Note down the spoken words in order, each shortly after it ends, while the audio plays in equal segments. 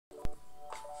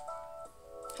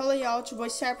Hello y'all, it's your boy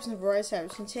Cypress and Verizon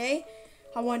Cypress, and today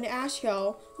I wanted to ask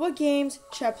y'all, what games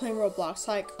should I play in Roblox?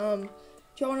 Like, do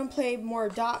y'all want to play more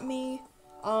Adopt Me?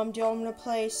 Do y'all want to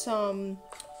play some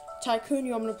Tycoon? Do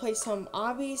y'all want to play some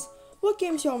Obbies? What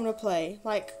games do y'all want to play?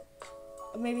 Like,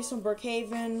 maybe some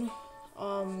Brookhaven,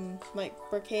 like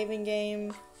Brookhaven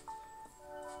game.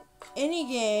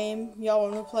 Any game y'all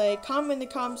want to play, comment in the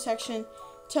comment section.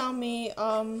 Tell me,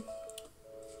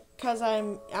 cause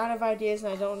I'm out of ideas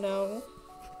and I don't know.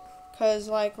 Cause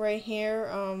like right here,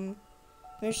 let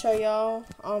me show y'all.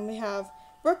 We have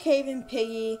Brookhaven,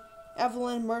 Piggy,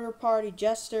 Evelyn, Murder Party,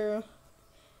 Jester,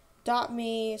 Dot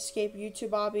Me, Escape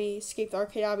YouTube Obby, Escape the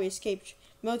Arcade Obby, Escape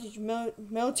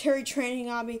Military Training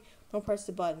Obby. Don't press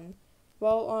the button.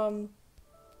 Well,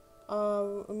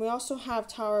 we also have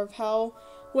Tower of Hell,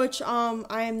 which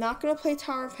I am not gonna play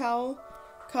Tower of Hell,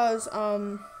 cause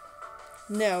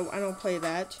no, I don't play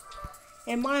that.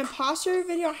 In my imposter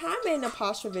video, I have made an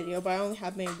imposter video, but I only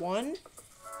have made one.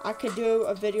 I could do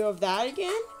a video of that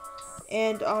again.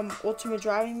 And ultimate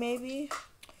driving maybe.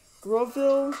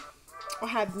 Roadville, I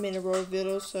have made a road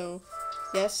video, so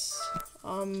yes.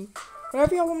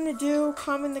 Whatever y'all want me to do,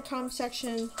 comment in the comment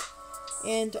section,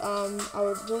 and I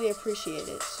would really appreciate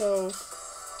it. So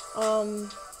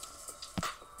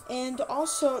and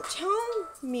also tell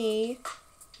me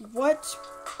what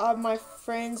my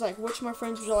friends, like which of my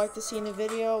friends would you like to see in the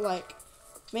video, like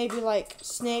maybe like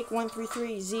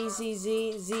Snake133,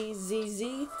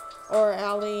 ZZZ, or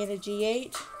Ali and a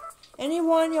G8.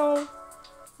 Anyone y'all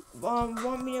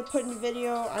want me to put in the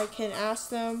video, I can ask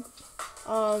them.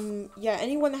 Yeah,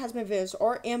 anyone that has my videos,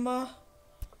 or Emma,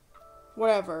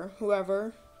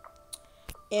 whoever,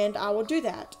 and I will do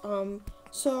that.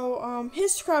 So hit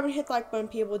subscribe and hit the like button,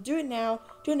 people. Do it now.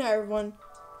 Do it now, everyone.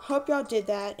 Hope y'all did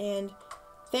that, and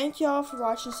thank y'all for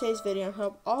watching today's video. I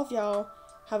hope all of y'all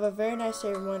have a very nice day,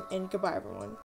 everyone, and goodbye, everyone.